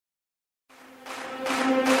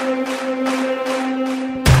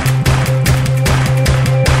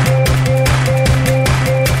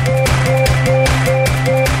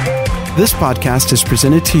This podcast is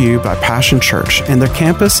presented to you by Passion Church and their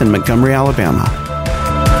campus in Montgomery, Alabama.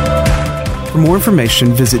 For more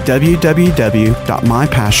information, visit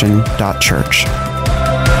www.mypassion.church.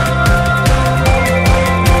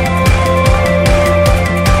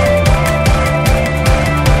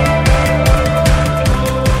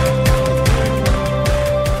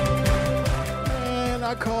 Man,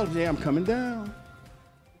 I called, yeah, I'm coming down.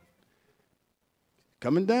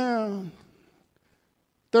 Coming down.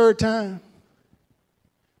 Third time,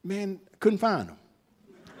 man, couldn't find them.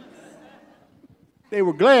 They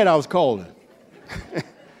were glad I was calling.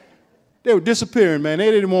 They were disappearing, man. They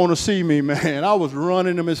didn't want to see me, man. I was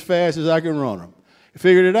running them as fast as I can run them. I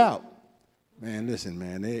figured it out. Man, listen,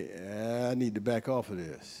 man, I need to back off of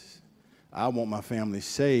this. I want my family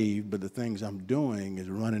saved, but the things I'm doing is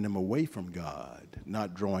running them away from God,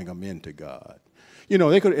 not drawing them into God. You know,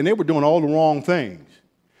 they were doing all the wrong things.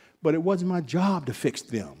 But it wasn't my job to fix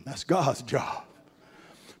them. That's God's job.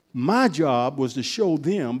 My job was to show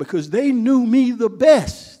them, because they knew me the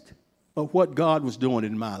best of what God was doing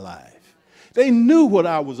in my life. They knew what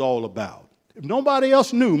I was all about. If nobody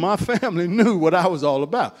else knew, my family knew what I was all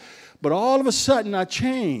about. But all of a sudden I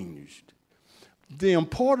changed. The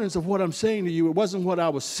importance of what I'm saying to you, it wasn't what I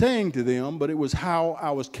was saying to them, but it was how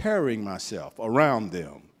I was carrying myself around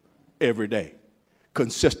them every day,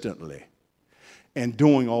 consistently. And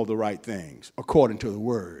doing all the right things according to the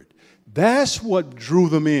word. That's what drew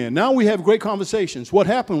them in. Now we have great conversations. What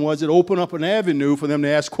happened was it opened up an avenue for them to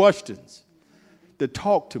ask questions, to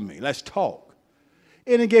talk to me. Let's talk.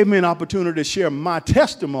 And it gave me an opportunity to share my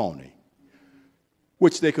testimony,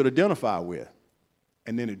 which they could identify with.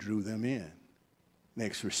 And then it drew them in.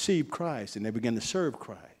 They received Christ and they began to serve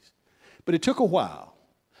Christ. But it took a while.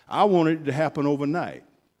 I wanted it to happen overnight.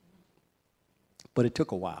 But it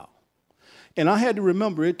took a while. And I had to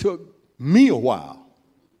remember it took me a while.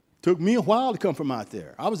 It took me a while to come from out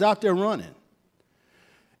there. I was out there running.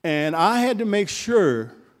 And I had to make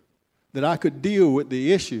sure that I could deal with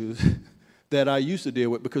the issues that I used to deal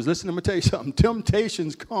with. Because listen, let me tell you something.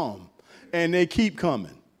 Temptations come, and they keep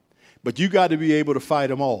coming. But you got to be able to fight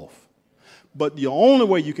them off. But the only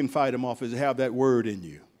way you can fight them off is to have that word in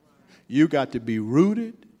you. You got to be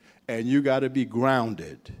rooted, and you got to be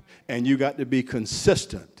grounded, and you got to be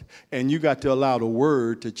consistent. And you got to allow the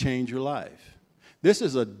word to change your life. This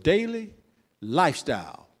is a daily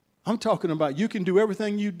lifestyle. I'm talking about you can do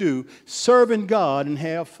everything you do, serving God and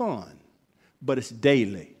have fun. But it's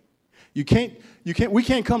daily. We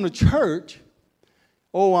can't come to church.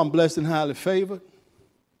 Oh, I'm blessed and highly favored.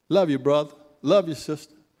 Love you, brother. Love you,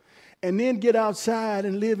 sister. And then get outside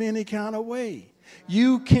and live any kind of way.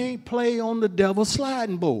 You can't play on the devil's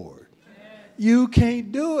sliding board. You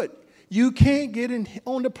can't do it. You can't get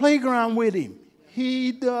on the playground with him.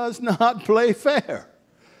 He does not play fair.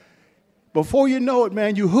 Before you know it,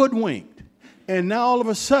 man, you hoodwinked. And now all of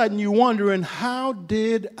a sudden you're wondering, how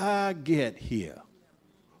did I get here?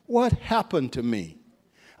 What happened to me?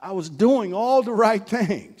 I was doing all the right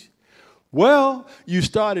things. Well, you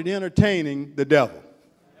started entertaining the devil.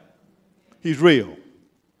 He's real.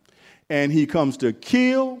 And he comes to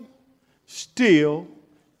kill, steal,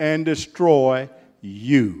 and destroy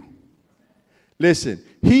you. Listen,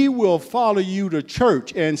 he will follow you to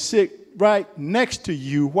church and sit right next to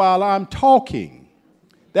you while I'm talking.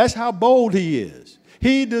 That's how bold he is.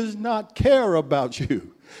 He does not care about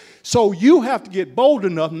you. So you have to get bold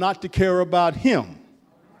enough not to care about him.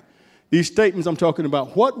 These statements I'm talking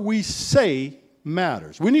about, what we say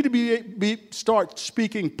matters. We need to start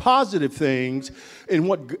speaking positive things in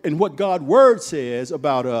what God's word says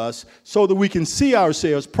about us so that we can see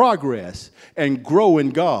ourselves progress and grow in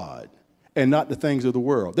God. And not the things of the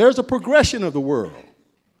world. There's a progression of the world.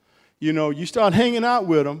 You know, you start hanging out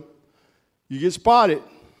with them, you get spotted.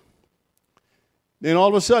 Then all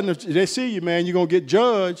of a sudden, if they see you, man, you're going to get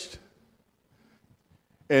judged.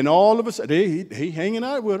 And all of a sudden, he hanging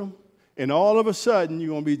out with them. And all of a sudden,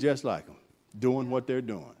 you're going to be just like them, doing what they're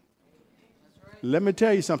doing. Right. Let me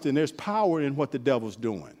tell you something. There's power in what the devil's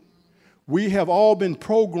doing. We have all been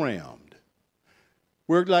programmed.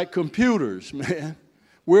 We're like computers, man.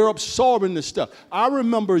 We're absorbing this stuff. I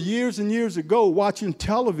remember years and years ago watching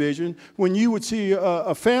television when you would see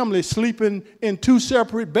a family sleeping in two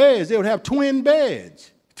separate beds. They would have twin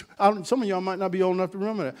beds. Some of y'all might not be old enough to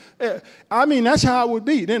remember that. I mean, that's how it would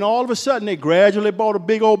be. Then all of a sudden, they gradually bought a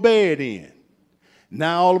big old bed in.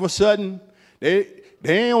 Now, all of a sudden, they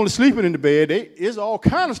ain't only sleeping in the bed. There's all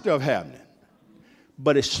kind of stuff happening.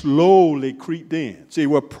 But it slowly creeped in. See,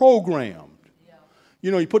 we're programmed. You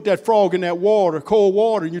know, you put that frog in that water, cold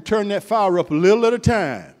water, and you turn that fire up a little at a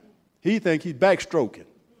time. He think he's backstroking.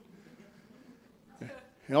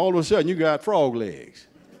 and all of a sudden you got frog legs.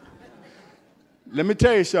 Let me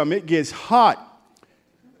tell you something, it gets hot.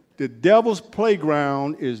 The devil's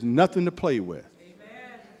playground is nothing to play with.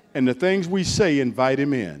 Amen. And the things we say invite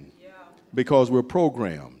him in because we're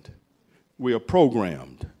programmed. We are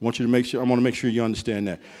programmed. I want to make sure you understand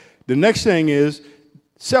that. The next thing is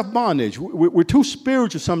self-bondage. We're too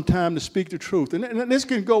spiritual sometimes to speak the truth. And this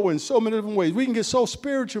can go in so many different ways. We can get so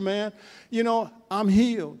spiritual, man. You know, I'm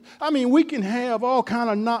healed. I mean, we can have all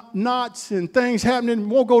kind of knots and things happening.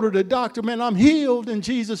 Won't go to the doctor, man. I'm healed in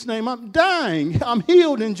Jesus' name. I'm dying. I'm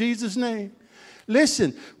healed in Jesus' name.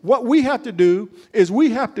 Listen, what we have to do is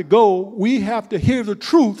we have to hear the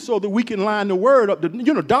truth so that we can line the word up.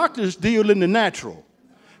 You know, doctors deal in the natural.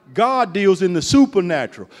 God deals in the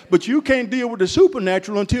supernatural. But you can't deal with the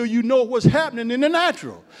supernatural until you know what's happening in the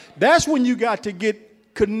natural. That's when you got to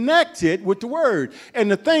get connected with the word.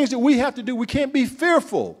 And the things that we have to do, we can't be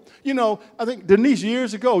fearful. You know, I think Denise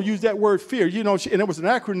years ago used that word fear, you know, and it was an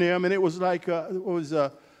acronym, and it was like,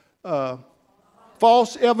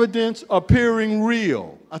 false evidence appearing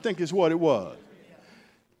real, I think is what it was.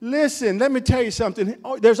 Listen, let me tell you something.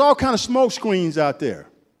 There's all kind of smoke screens out there.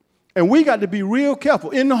 And we got to be real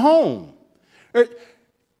careful in the home.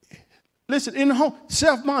 Listen, in the home,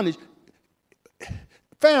 self-bondage,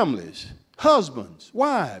 families, husbands,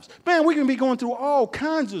 wives. Man, we can be going through all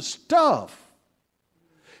kinds of stuff.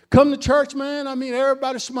 Come to church, man, I mean,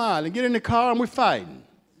 everybody smiling. Get in the car and we're fighting.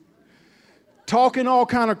 Talking all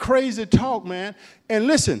kind of crazy talk, man. And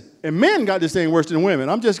listen, and men got this thing worse than women.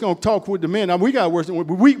 I'm just going to talk with the men. Now, we got worse than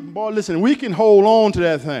women. Listen, we can hold on to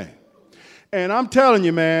that thing. And I'm telling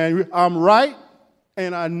you, man, I'm right,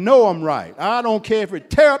 and I know I'm right. I don't care if it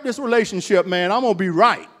tear up this relationship, man. I'm going to be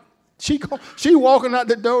right. She walking out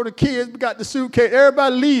the door, the kids got the suitcase,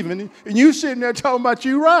 everybody leaving, and you sitting there talking about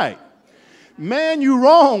you right. Man, you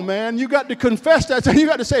wrong, man. You got to confess that. You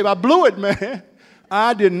got to say, I blew it, man.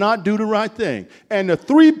 I did not do the right thing. And the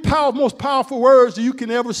three most powerful words you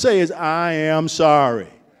can ever say is, I am sorry.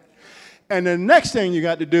 And the next thing you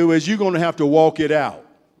got to do is you're going to have to walk it out.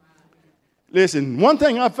 Listen, one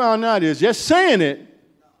thing I found out is just saying it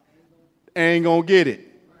ain't going to get it.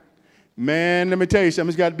 Man, let me tell you something.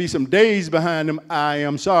 There's got to be some days behind them, I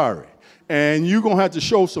am sorry. And you're going to have to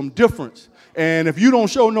show some difference. And if you don't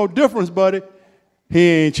show no difference, buddy, he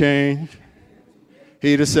ain't changed.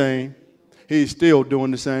 He the same. He's still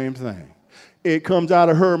doing the same thing. It comes out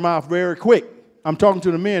of her mouth very quick. I'm talking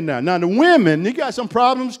to the men now. Now, the women, they got some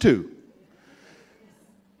problems too.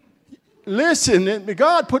 Listen,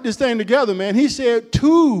 God put this thing together, man. He said,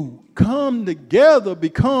 two come together,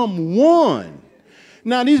 become one.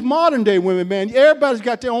 Now, these modern day women, man, everybody's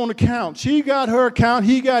got their own account. She got her account.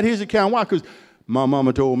 He got his account. Why? Because my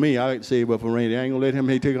mama told me I got to save up for Randy. I ain't going to let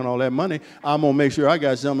him take on all that money. I'm going to make sure I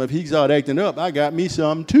got something. If he start acting up, I got me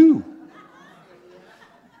some too.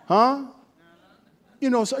 Huh?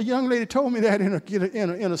 You know, so a young lady told me that in a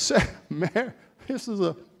this is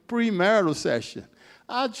a premarital session.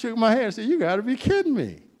 I shook my head and said, you got to be kidding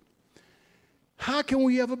me. How can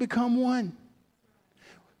we ever become one?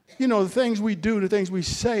 You know, the things we do, the things we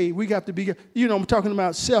say, we got to be, you know, I'm talking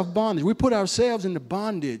about self-bondage. We put ourselves into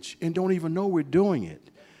bondage and don't even know we're doing it.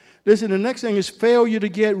 Listen, the next thing is failure to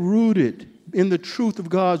get rooted in the truth of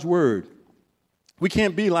God's word. We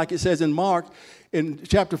can't be like it says in Mark. In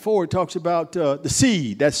chapter 4, it talks about the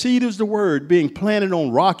seed. That seed is the word being planted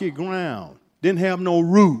on rocky ground. Didn't have no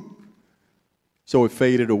root. So it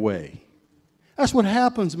faded away. That's what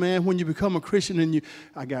happens, man, when you become a Christian and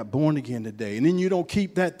I got born again today. And then you don't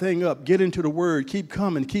keep that thing up. Get into the word. Keep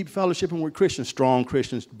coming. Keep fellowshipping with Christians, strong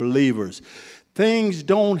Christians, believers. Things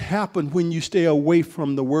don't happen when you stay away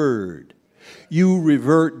from the word. You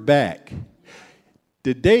revert back.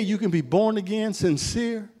 The day you can be born again,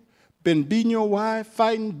 sincere, been beating your wife,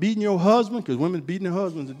 fighting, beating your husband, because women beating their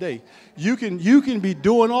husbands today. You can be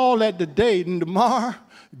doing all that today, and tomorrow,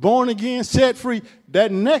 born again, set free.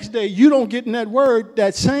 That next day, you don't get in that word,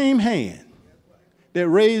 that same hand that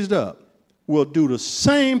raised up will do the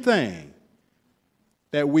same thing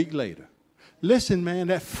that week later. Listen, man,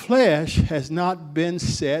 that flesh has not been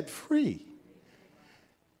set free.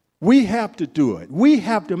 We have to do it. We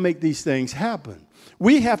have to make these things happen.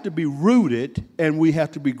 We have to be rooted and we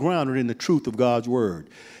have to be grounded in the truth of God's word.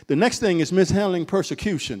 The next thing is mishandling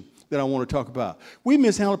persecution that I want to talk about. We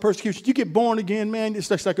mishandle persecution. You get born again, man, it's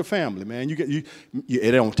just like a family, man.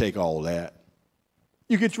 It don't take all that.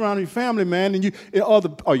 You get around your family, man, and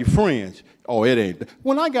your friends. Oh, it ain't.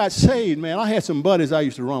 When I got saved, man, I had some buddies I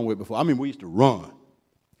used to run with before. I mean, we used to run.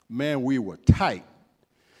 Man, we were tight.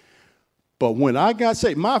 But when I got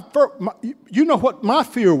saved, you know what my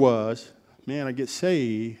fear was? Man, I get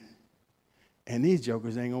saved, And these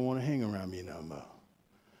jokers ain't going to want to hang around me no more.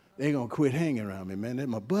 They going to quit hanging around me, man. They're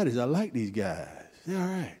my buddies. I like these guys. They're all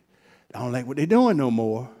right. I don't like what they're doing no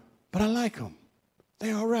more, but I like them.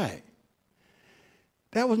 They're all right.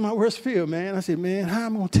 That was my worst fear, man. I said, man, how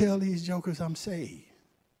am I going to tell these jokers I'm saved?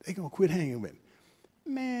 They're going to quit hanging with me.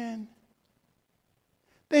 Man,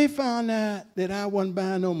 they found out that I wasn't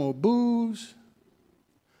buying no more booze,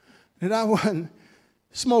 that I wasn't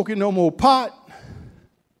smoking no more pot.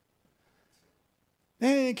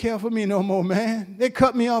 They didn't care for me no more, man. They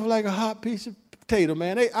cut me off like a hot piece of potato,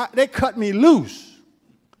 man. They cut me loose.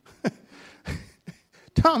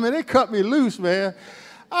 Tommy, they cut me loose, man.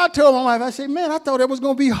 I told my wife, I said, man, I thought it was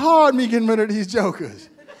going to be hard me getting rid of these jokers.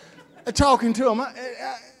 Talking to them.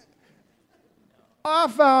 I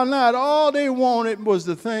found out all they wanted was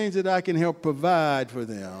the things that I can help provide for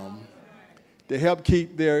them to help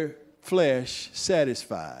keep their flesh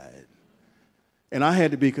satisfied. And I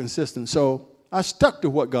had to be consistent. So I stuck to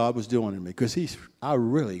what God was doing in me because I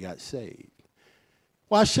really got saved.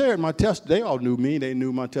 Well, I shared my testimony. They all knew me. They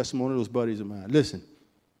knew my testimony, those buddies of mine. Listen,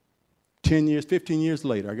 10 years, 15 years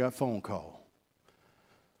later, I got a phone call.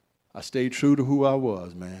 I stayed true to who I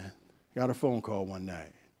was, man. Got a phone call one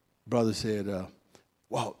night. Brother said,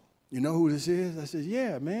 Walt, you know who this is? I said,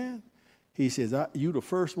 yeah, man. He says, you the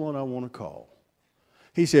first one I want to call.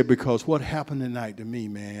 He said, because what happened tonight to me,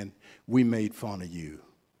 man, we made fun of you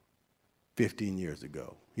 15 years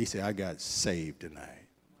ago. He said, I got saved tonight.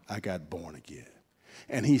 I got born again.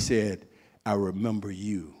 And he said, I remember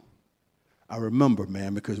you. I remember,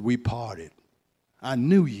 man, because we parted. I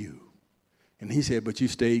knew you. And he said, but you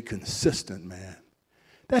stayed consistent, man.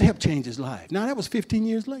 That helped change his life. Now, that was 15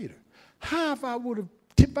 years later. How if I would have,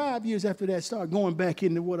 5 years after that, started going back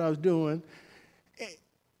into what I was doing,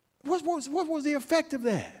 what was the effect of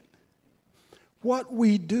that? What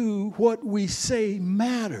we do, what we say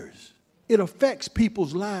matters. It affects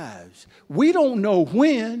people's lives. We don't know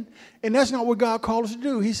when, and that's not what God called us to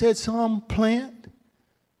do. He said some plant,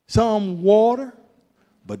 some water,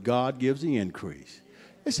 but God gives the increase.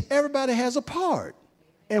 Everybody has a part.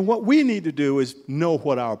 And what we need to do is know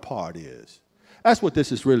what our part is. That's what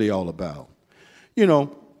this is really all about. You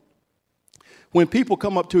know, when people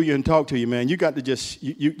come up to you and talk to you, man, you got to just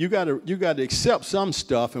you got to accept some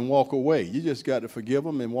stuff and walk away. You just got to forgive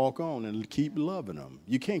them and walk on and keep loving them.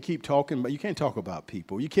 You can't keep talking, but you can't talk about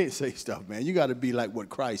people. You can't say stuff, man. You got to be like what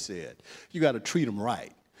Christ said. You got to treat them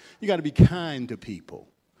right. You got to be kind to people.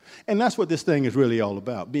 And that's what this thing is really all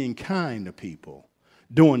about, being kind to people,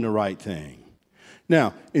 doing the right thing.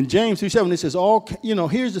 Now, in James 3:7, it says,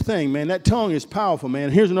 here's the thing, man. That tongue is powerful, man.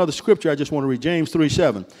 Here's another scripture I just want to read, James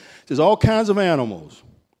 3:7. It says, all kinds of animals,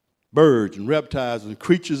 birds and reptiles and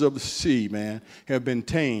creatures of the sea, man, have been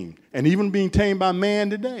tamed, and even being tamed by man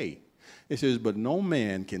today. It says, but no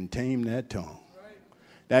man can tame that tongue. Right.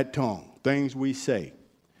 That tongue, things we say.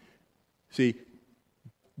 See,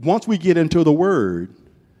 once we get into the word,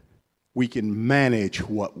 we can manage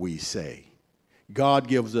what we say. God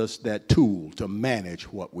gives us that tool to manage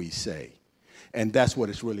what we say. And that's what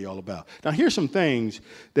it's really all about. Now, here's some things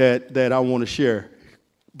that I want to share,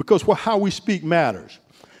 because how we speak matters.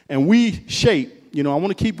 And we shape, I want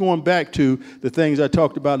to keep going back to the things I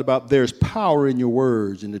talked about there's power in your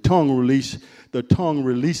words, and the tongue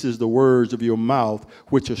releases the words of your mouth,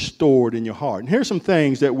 which are stored in your heart. And here's some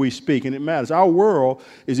things that we speak, and it matters. Our world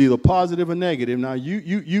is either positive or negative. Now,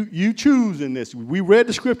 you choose in this. We read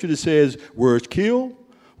the scripture that says words kill,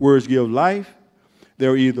 words give life.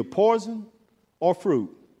 They're either poison or fruit.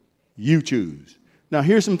 You choose. Now,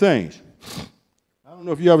 here's some things. I don't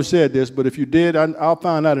know if you ever said this, but if you did, I'll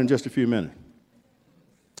find out in just a few minutes.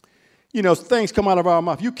 Things come out of our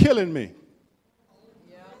mouth. You killing me.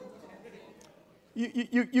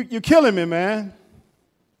 You're killing me, man.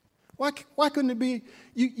 Why couldn't it be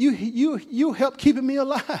you help keeping me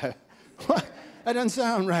alive? That doesn't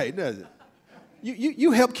sound right, does it?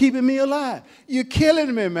 You help keeping me alive. You're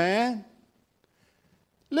killing me, man.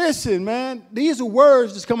 Listen, man, these are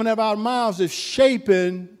words that's coming out of our mouths that's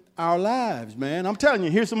shaping our lives, man. I'm telling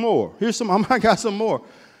you, here's some more. I got some more.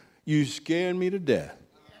 You scared me to death.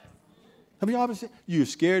 Have you ever said, you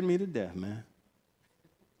scared me to death, man?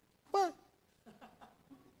 What?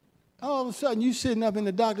 All of a sudden, you sitting up in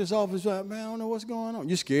the doctor's office, like, man, I don't know what's going on.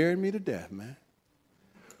 You scared me to death, man.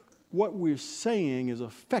 What we're saying is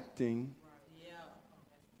affecting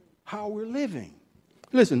how we're living.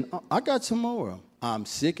 Listen, I got some more. I'm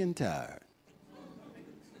sick and tired.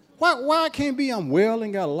 Why can't be I'm well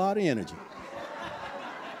and got a lot of energy?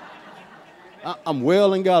 I'm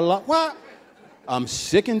well and got a lot. Why? I'm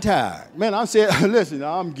sick and tired. Man, I said, listen,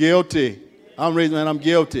 I'm guilty. I'm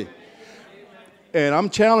guilty. And I'm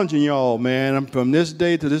challenging y'all, man, from this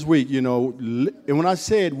day to this week, and when I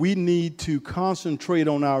said we need to concentrate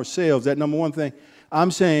on ourselves, that number one thing,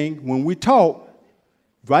 I'm saying when we talk,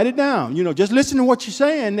 write it down. Just listen to what you're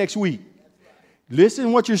saying next week. Listen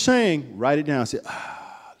to what you're saying, write it down. Say,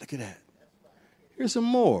 look at that. Here's some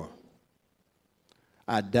more.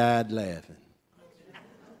 I died laughing.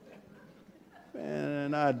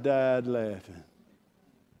 Man, I died laughing.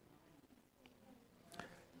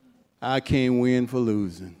 I can't win for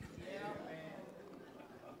losing.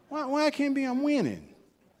 Why I can't be? I'm winning.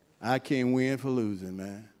 I can't win for losing,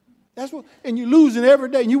 man. That's what. And you're losing every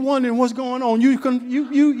day, and you wondering what's going on. You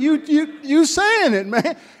saying it,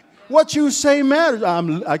 man. What you say matters.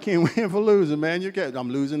 I can't win for losing, man. I'm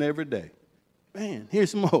losing every day. Man, here's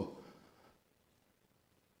some more.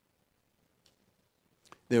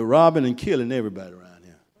 They're robbing and killing everybody around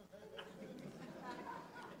here.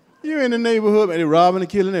 You're in the neighborhood and they're robbing and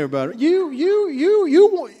killing everybody. You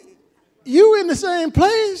in the same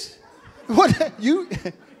place? What you?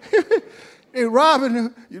 They're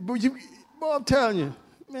robbing. Boy, I'm telling you,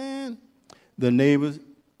 man. The neighborhood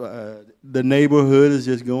is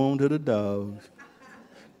just going to the dogs.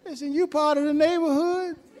 Listen, you part of the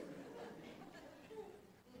neighborhood.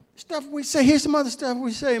 Stuff we say. Here's some other stuff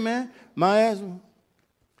we say, man. My asthma,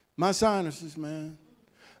 my sinuses, man.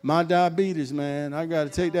 My diabetes, man, I got to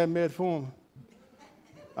take that metformin.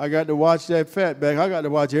 I got to watch that fat back. I got to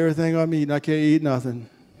watch everything I'm eating. I can't eat nothing.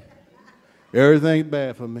 Everything's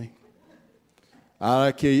bad for me.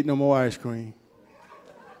 I can't eat no more ice cream.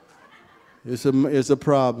 It's a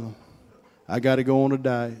problem. I got to go on a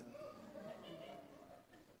diet.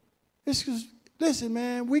 Listen,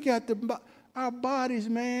 man, we got our bodies,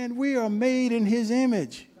 man, we are made in his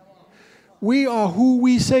image. We are who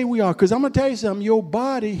we say we are. Because I'm going to tell you something. Your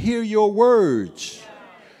body hear your words.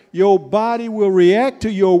 Your body will react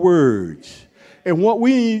to your words. And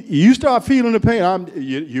you start feeling the pain,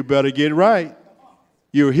 you better get right.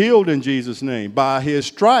 You're healed in Jesus' name. By his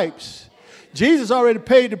stripes. Jesus already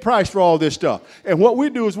paid the price for all this stuff. And what we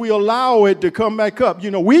do is we allow it to come back up.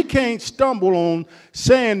 We can't stumble on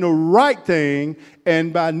saying the right thing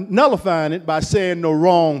and by nullifying it by saying the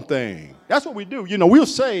wrong thing. That's what we do. We'll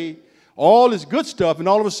say all this good stuff, and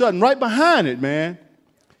all of a sudden, right behind it, man,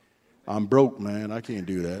 I'm broke, man. I can't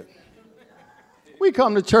do that. We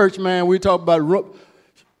come to church, man. We talk about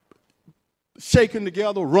shaking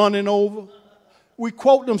together, running over. We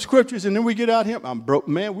quote them scriptures, and then we get out here. I'm broke,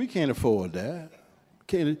 man. We can't afford that.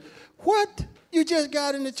 What? You just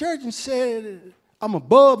got in the church and said, I'm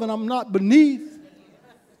above and I'm not beneath.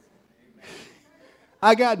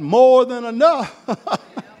 I got more than enough.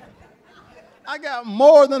 I got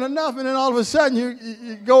more than enough, and then all of a sudden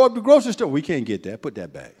you go up to the grocery store. We can't get that. Put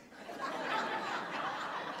that back.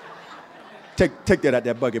 Take that out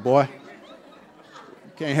that bucket, boy.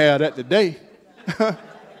 Can't have that today.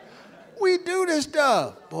 We do this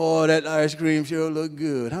stuff. Boy, that ice cream sure look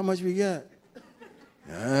good. How much we got?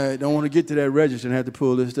 All right, don't want to get to that register and have to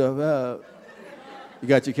pull this stuff out. You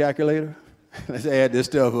got your calculator? Let's add this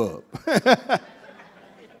stuff up.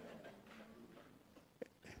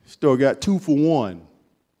 Store got 2 for $1.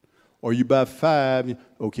 Or you buy 5.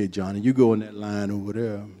 Okay, Johnny, you go in that line over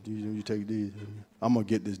there. You take these. I'm going to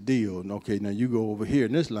get this deal. And okay, now you go over here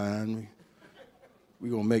in this line.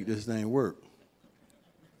 We're going to make this thing work.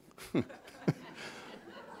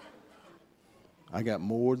 I got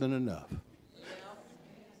more than enough.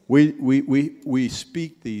 We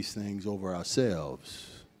speak these things over ourselves,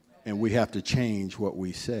 and we have to change what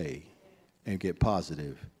we say and get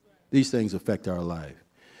positive. These things affect our life.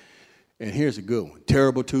 And here's a good one.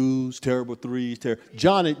 Terrible twos, terrible threes.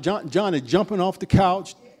 Johnny jumping off the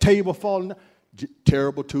couch, table falling down.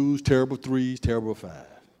 Terrible twos, terrible threes, terrible five.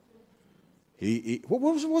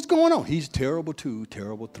 What's going on? He's terrible 2,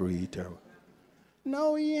 terrible 3, terrible.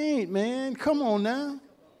 No, he ain't, man. Come on now.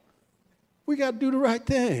 We got to do the right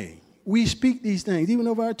thing. We speak these things, even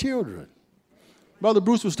over our children. Brother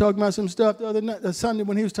Bruce was talking about some stuff the other night, Sunday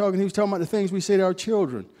when he was talking about the things we say to our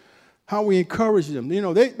children, how we encourage them.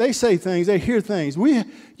 They say things, they hear things.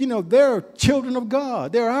 They're children of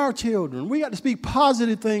God. They're our children. We got to speak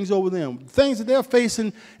positive things over them, things that they're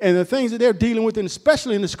facing and the things that they're dealing with, and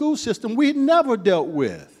especially in the school system, we never dealt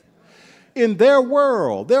with. In their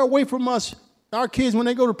world, they're away from us. Our kids, when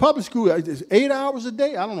they go to public school, it's 8 hours a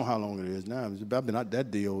day. I don't know how long it is now. I've been out that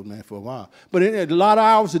deal, man, for a while. But a lot of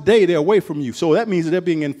hours a day, they're away from you. So that means that they're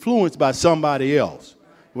being influenced by somebody else.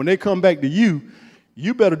 When they come back to you,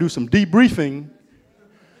 you better do some debriefing.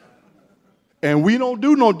 And we don't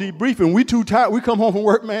do no debriefing. We too tired. We come home from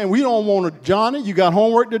work, man. We don't want to, Johnny, you got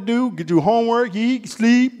homework to do. You do homework, you eat,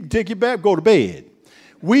 sleep, take your bath, go to bed.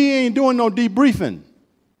 We ain't doing no debriefing.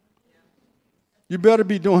 You better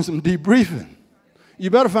be doing some debriefing. You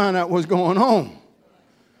better find out what's going on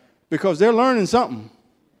because they're learning something.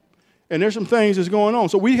 And there's some things that's going on.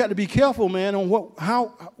 So we got to be careful, man, on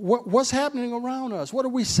what's happening around us. What are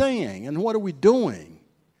we saying and what are we doing?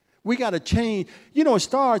 We got to change. You know, it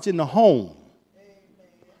starts in the home.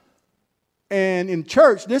 And in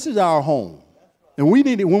church, this is our home. And we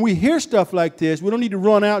need to, when we hear stuff like this, we don't need to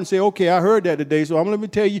run out and say, okay, I heard that today, so let me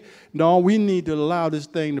tell you. No, we need to allow this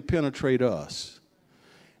thing to penetrate us.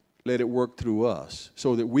 Let it work through us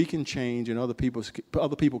so that we can change and other people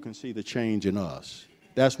can see the change in us.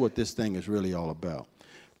 That's what this thing is really all about.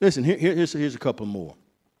 Listen, here's a couple more.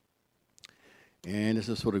 And this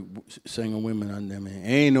is sort of single women on there, man.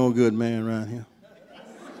 Ain't no good man around here.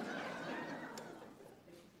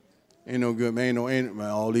 Ain't no good man.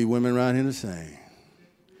 All these women around here the same.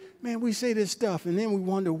 Man, we say this stuff, and then we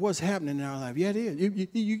wonder what's happening in our life. Yeah, it is.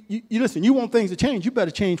 You listen, you want things to change, you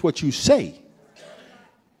better change what you say.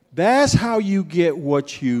 That's how you get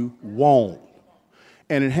what you want.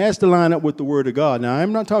 And it has to line up with the Word of God. Now,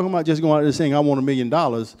 I'm not talking about just going out there saying, I want $1 million.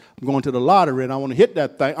 I'm going to the lottery, and I want to hit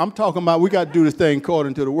that thing. I'm talking about we got to do this thing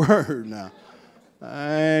according to the Word now.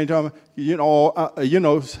 I ain't talking about,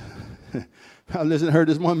 I heard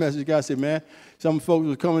this one message. Guy said, man, some folks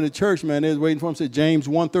was coming to church, man. They was waiting for him. Said James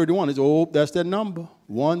 1:31. He said, oh, that's that number,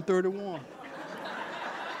 1:31.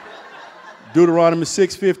 Deuteronomy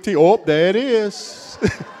 6:15. Oh, there it is.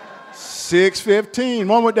 6:15.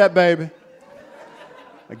 One with that, baby.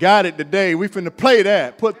 I got it today. We finna play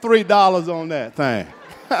that. Put $3 on that thing.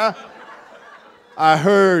 I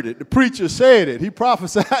heard it. The preacher said it. He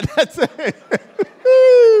prophesied that thing.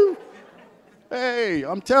 Hey,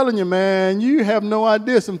 I'm telling you, man, you have no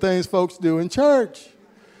idea some things folks do in church.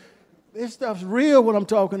 This stuff's real, what I'm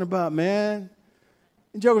talking about, man.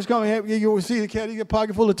 And jokers come here, you will see the cat, he got a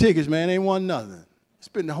pocket full of tickets, man. Ain't won nothing.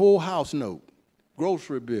 Spend the whole house note,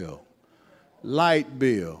 grocery bill, light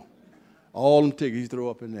bill, all them tickets he throw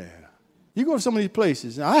up in there. You go to some of these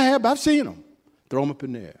places, and I've seen them. Throw them up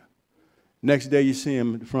in there. Next day you see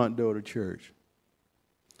him at the front door of the church.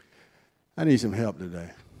 I need some help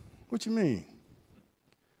today. What you mean?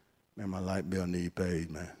 Man, my light bill need paid,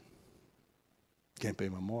 man. Can't pay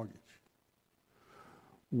my mortgage.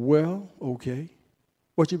 Well, okay.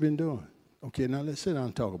 What you been doing? Okay, now let's sit down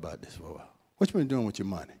and talk about this for a while. What you been doing with your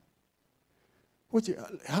money?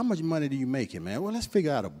 How much money do you make, man? Well, let's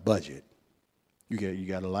figure out a budget. You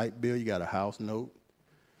got a light bill, you got a house note.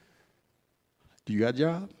 Do you got a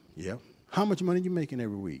job? Yeah. How much money you making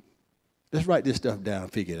every week? Let's write this stuff down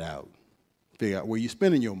and figure it out. Figure out where you're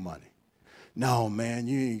spending your money. No, man,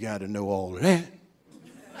 you ain't got to know all of that.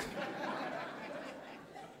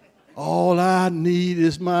 All I need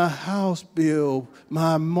is my house bill,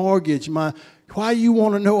 my mortgage, why you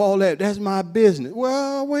want to know all that? That's my business.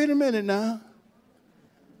 Well, wait a minute now.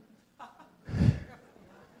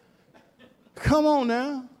 Come on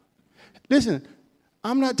now. Listen,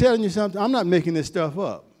 I'm not telling you something. I'm not making this stuff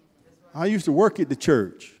up. I used to work at the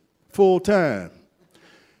church full time,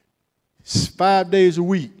 5 days a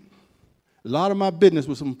week. A lot of my business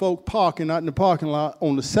was some folk parking out in the parking lot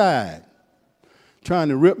on the side, trying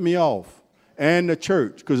to rip me off, and the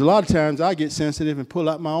church. Because a lot of times I get sensitive and pull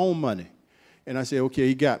out my own money. And I say, okay,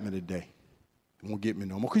 he got me today. He won't get me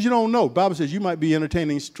no more. Because you don't know. The Bible says you might be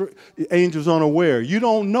entertaining angels unaware. You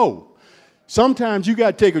don't know. Sometimes you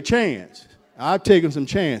got to take a chance. I've taken some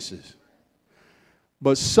chances.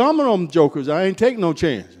 But some of them jokers, I ain't taking no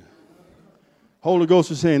chances. Holy Ghost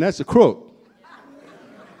is saying, that's a crook.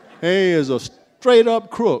 He is a straight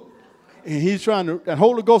up crook. And he's trying to, and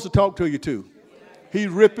Holy Ghost will talk to you too. He's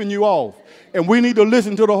ripping you off. And we need to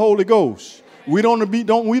listen to the Holy Ghost. We don't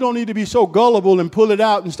need to be so gullible and pull it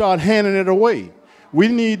out and start handing it away. We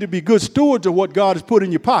need to be good stewards of what God has put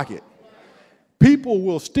in your pocket. People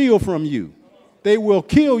will steal from you. They will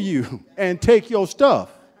kill you and take your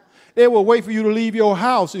stuff. They will wait for you to leave your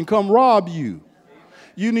house and come rob you.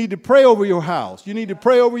 You need to pray over your house. You need to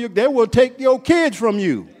pray over they will take your kids from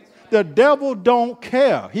you. The devil don't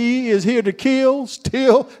care. He is here to kill,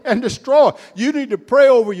 steal, and destroy. You need to pray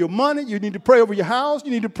over your money. You need to pray over your house.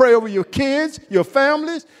 You need to pray over your kids, your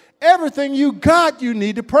families. Everything you got, you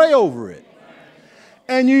need to pray over it.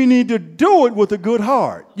 And you need to do it with a good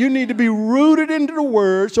heart. You need to be rooted into the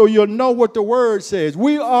Word so you'll know what the Word says.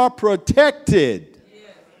 We are protected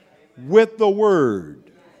with the Word.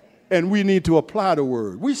 And we need to apply the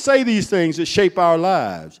Word. We say these things that shape our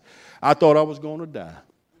lives. I thought I was going to die.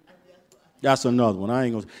 That's another one. I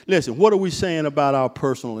ain't gonna listen. What are we saying about our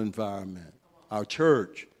personal environment, our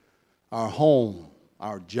church, our home,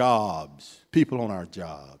 our jobs, people on our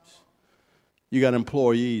jobs? You got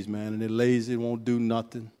employees, man, and they're lazy, won't do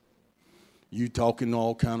nothing. You talking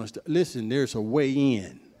all kind of stuff. Listen, there's a way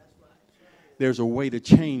in. There's a way to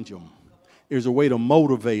change them. There's a way to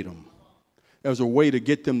motivate them. There's a way to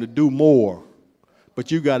get them to do more. But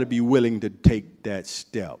you got to be willing to take that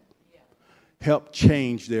step. Help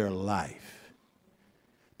change their life.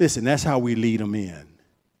 Listen, that's how we lead them in.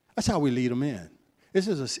 That's how we lead them in. It's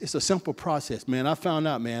a simple process, man. I found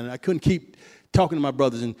out, man, I couldn't keep talking to my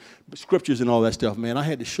brothers and scriptures and all that stuff, man. I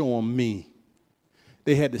had to show them me.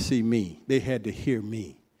 They had to see me. They had to hear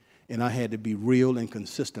me. And I had to be real and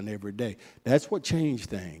consistent every day. That's what changed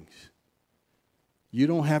things. You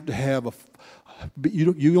don't have to have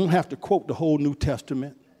you don't have to quote the whole New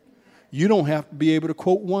Testament. You don't have to be able to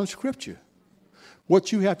quote one scripture.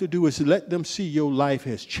 What you have to do is let them see your life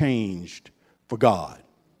has changed for God.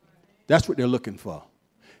 That's what they're looking for.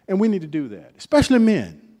 And we need to do that, especially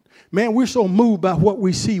men. Man, we're so moved by what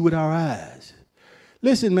we see with our eyes.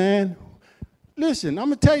 Listen, man. Listen, I'm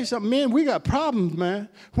going to tell you something, man. We got problems, man.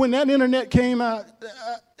 When that internet came out,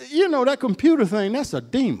 that computer thing, that's a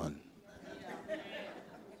demon.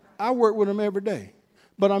 I work with them every day.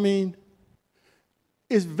 But, I mean,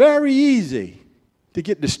 it's very easy to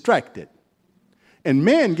get distracted. And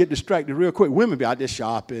men get distracted real quick. Women be out there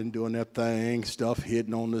shopping, doing their thing, stuff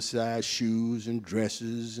hidden on the side, shoes and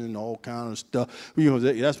dresses and all kind of stuff.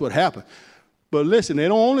 That's what happened. But listen, they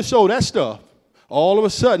don't only show that stuff. All of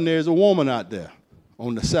a sudden, there's a woman out there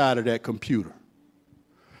on the side of that computer.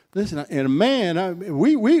 Listen, and a man,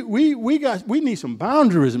 we need some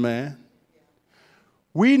boundaries, man.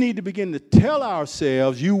 We need to begin to tell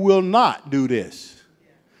ourselves, you will not do this.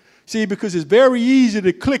 See, because it's very easy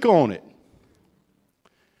to click on it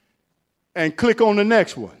and click on the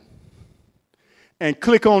next one and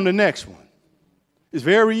click on the next one. It's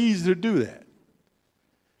very easy to do that.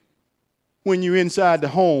 When you're inside the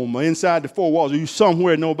home or inside the four walls or you're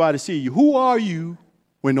somewhere nobody sees you. Who are you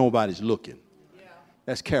when nobody's looking? Yeah.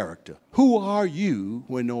 That's character. Who are you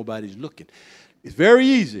when nobody's looking? It's very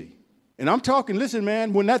easy. And I'm talking, listen,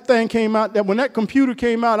 man, when that thing came out, when that computer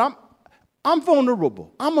came out, I'm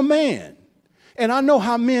vulnerable. I'm a man. And I know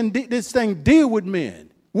how men, this thing deal with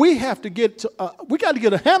men. We got to get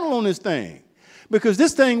a handle on this thing because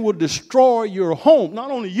this thing will destroy your home.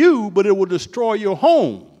 Not only you, but it will destroy your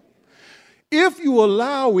home. If you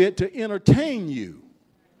allow it to entertain you.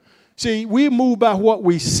 See, we move by what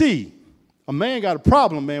we see. A man got a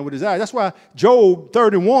problem, man, with his eyes. That's why Job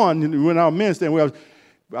 31, when our men stand,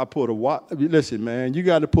 I put a watch. Listen, man, you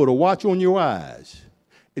got to put a watch on your eyes.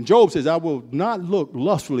 And Job says, I will not look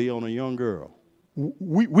lustfully on a young girl.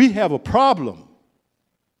 We have a problem.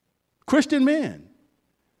 Christian men.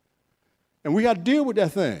 And we got to deal with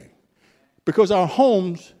that thing because our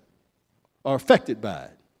homes are affected by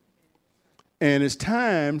it. And it's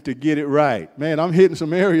time to get it right. Man, I'm hitting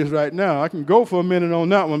some areas right now. I can go for a minute on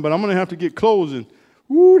that one, but I'm going to have to get closing.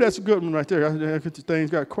 Woo, that's a good one right there. The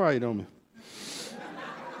things got quiet on me.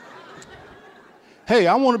 Hey,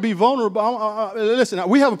 I want to be vulnerable. Listen,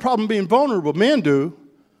 we have a problem being vulnerable. Men do.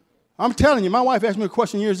 I'm telling you, my wife asked me a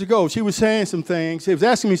question years ago. She was saying some things. She was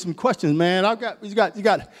asking me some questions, man.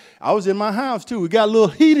 I was in my house, too. We got a little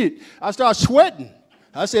heated. I started sweating.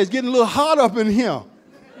 I said, it's getting a little hot up in here.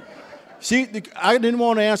 I didn't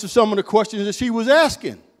want to answer some of the questions that she was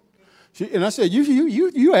asking. And I said,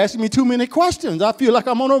 you asking me too many questions. I feel like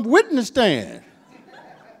I'm on a witness stand.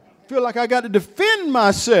 I feel like I got to defend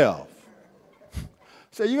myself.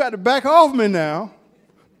 So you got to back off me now.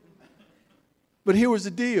 But here was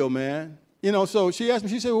the deal, man. So she asked me,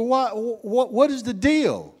 she said, well, what is the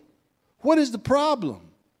deal? What is the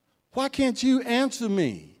problem? Why can't you answer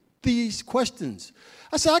me these questions?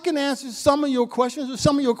 I said, I can answer some of your questions, or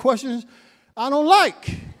some of your questions I don't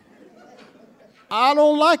like. I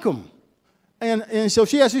don't like them. And so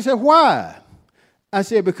she asked, she said, why? I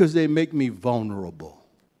said, because they make me vulnerable.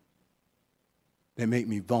 They make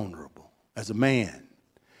me vulnerable as a man.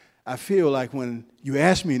 I feel like when you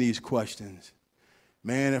ask me these questions,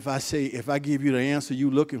 man, if I give you the answer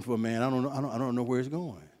you're looking for, man, I don't know where it's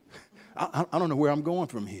going. I don't know where I'm going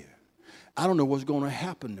from here. I don't know what's going to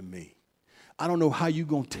happen to me. I don't know how you're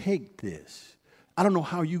going to take this. I don't know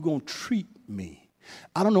how you're going to treat me.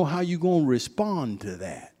 I don't know how you're going to respond to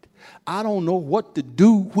that. I don't know what to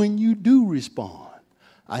do when you do respond.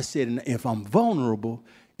 I said, if I'm vulnerable,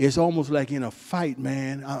 it's almost like in a fight,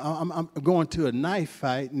 man. I'm going to a knife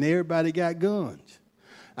fight, and everybody got guns.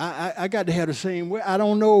 I got to have the same way. I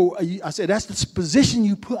don't know. I said, that's the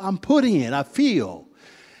position I'm put in, I feel.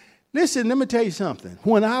 Listen, let me tell you something.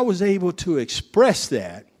 When I was able to express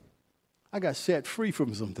that, I got set free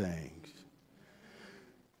from some things.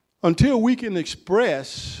 Until we can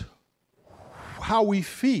express how we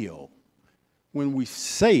feel when we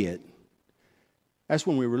say it, that's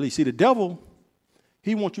when we release. See, the devil,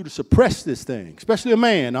 he wants you to suppress this thing, especially a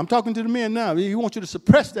man. I'm talking to the men now. He wants you to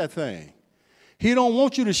suppress that thing. He don't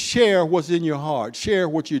want you to share what's in your heart, share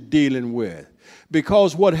what you're dealing with.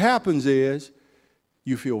 Because what happens is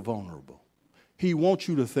you feel vulnerable. He wants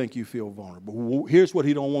you to think you feel vulnerable. Here's what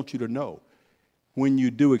he don't want you to know. When you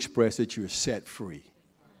do express it, you're set free.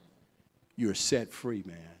 You're set free,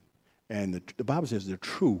 man. And the Bible says the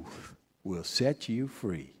truth will set you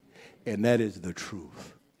free. And that is the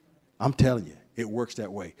truth. I'm telling you, it works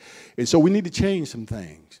that way. And so we need to change some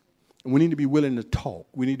things. And we need to be willing to talk.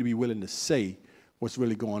 We need to be willing to say what's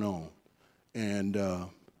really going on. And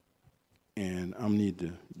I need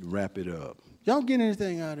to wrap it up. Y'all get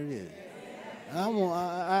anything out of this?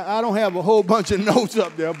 I don't have a whole bunch of notes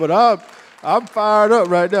up there, but I'm fired up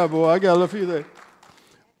right now, boy. I got a few things.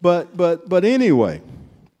 But anyway,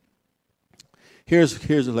 here's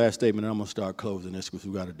the last statement. I'm going to start closing this because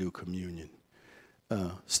we got to do communion.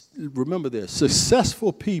 Remember this: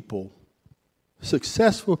 successful people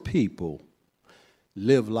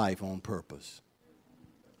live life on purpose.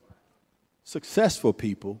 Successful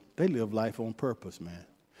people, they live life on purpose, man.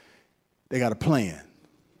 They got a plan.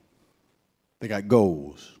 They got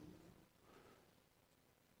goals.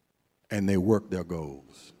 And they work their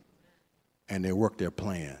goals. And they work their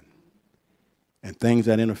plan. And things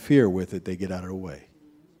that interfere with it, they get out of the way.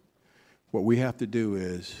 What we have to do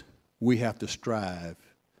is we have to strive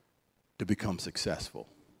to become successful.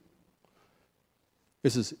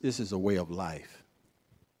 This is a way of life.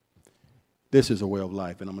 This is a way of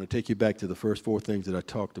life, and I'm going to take you back to the first four things that I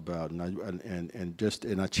talked about,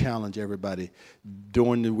 and I challenge everybody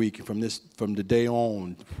during the week from the day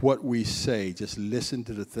on, what we say. Just listen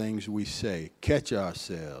to the things we say. Catch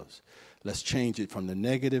ourselves. Let's change it from the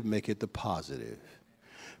negative, make it the positive.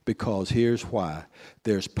 Because here's why: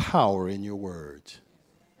 there's power in your words.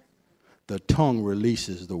 The tongue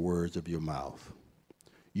releases the words of your mouth.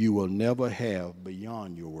 You will never have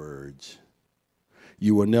beyond your words.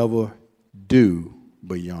 You will never do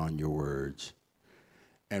beyond your words.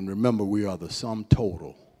 And remember, we are the sum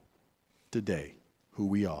total today, who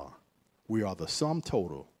we are. We are the sum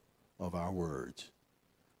total of our words.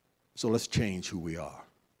 So let's change who we are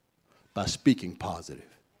by speaking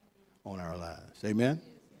positive on our lives. Amen?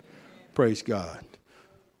 Praise God.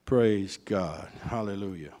 Praise God.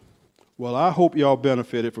 Hallelujah. Well, I hope y'all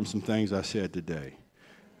benefited from some things I said today.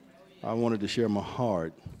 I wanted to share my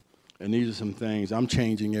heart. And these are some things I'm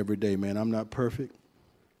changing every day, man. I'm not perfect.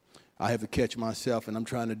 I have to catch myself, and I'm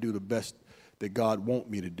trying to do the best that God wants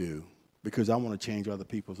me to do because I want to change other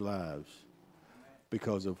people's lives.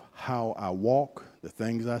 Because of how I walk, the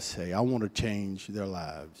things I say, I want to change their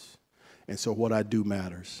lives. And so what I do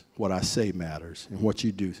matters. What I say matters. And what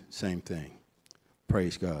you do, same thing.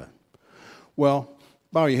 Praise God. Well,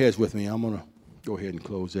 bow your heads with me. I'm going to go ahead and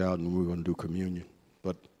close out, and we're going to do communion.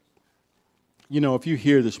 But you know, if you're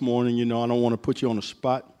here this morning, you know, I don't want to put you on the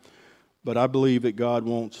spot, but I believe that God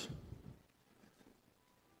wants,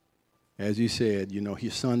 as he said, you know,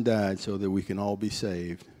 his son died so that we can all be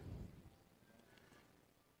saved.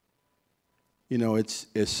 You know, it's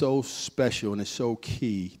so special and it's so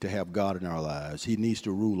key to have God in our lives. He needs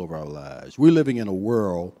to rule over our lives. We're living in a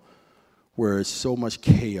world where it's so much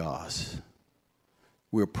chaos.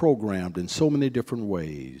 We're programmed in so many different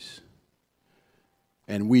ways,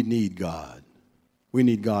 and we need God. We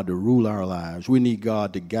need God to rule our lives. We need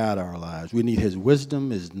God to guide our lives. We need his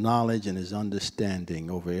wisdom, his knowledge, and his understanding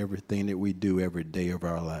over everything that we do every day of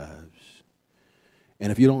our lives. And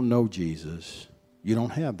if you don't know Jesus, you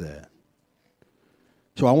don't have that.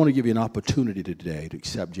 So I want to give you an opportunity today to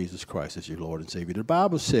accept Jesus Christ as your Lord and Savior. The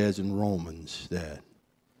Bible says in Romans that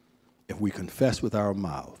if we confess with our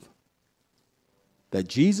mouth that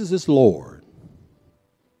Jesus is Lord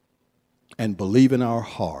and believe in our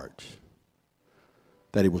heart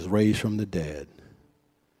that he was raised from the dead,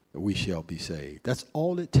 that we shall be saved. That's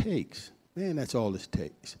all it takes. Man, that's all it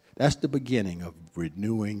takes. That's the beginning of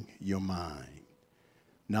renewing your mind,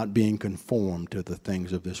 not being conformed to the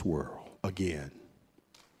things of this world again.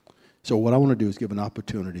 So what I want to do is give an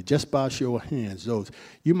opportunity, just by a show of hands, those,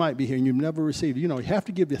 you might be here and you've never received, you know, you have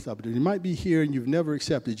to give this opportunity. You might be here and you've never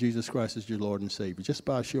accepted Jesus Christ as your Lord and Savior. Just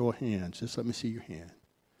by a show of hands, just let me see your hand.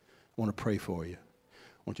 I want to pray for you.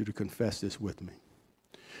 I want you to confess this with me.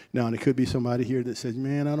 Now, and it could be somebody here that says,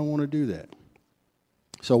 man, I don't want to do that.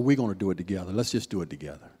 So we're going to do it together. Let's just do it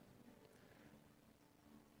together.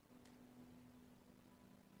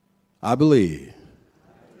 I believe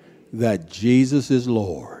that Jesus is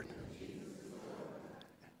Lord.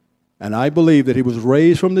 And I believe that he was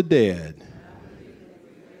raised from the dead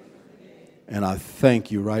And I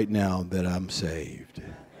thank you right now that I'm saved.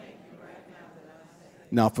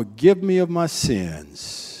 Now forgive me of my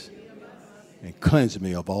sins and cleanse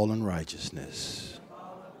me of all unrighteousness.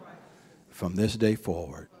 From this day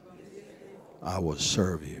forward, I will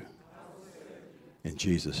serve you. In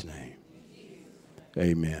Jesus' name.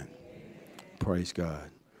 Amen. Praise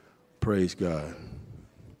God. Praise God.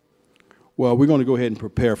 Well, we're going to go ahead and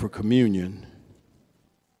prepare for communion.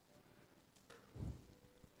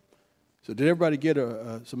 So did everybody get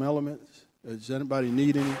some elements? Does anybody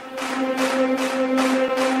need any?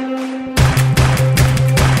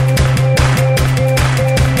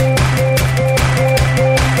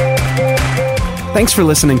 Thanks for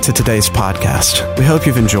listening to today's podcast. We hope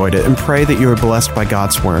you've enjoyed it and pray that you are blessed by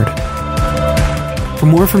God's Word. For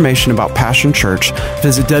more information about Passion Church,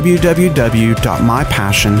 visit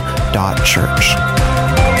www.mypassion.church.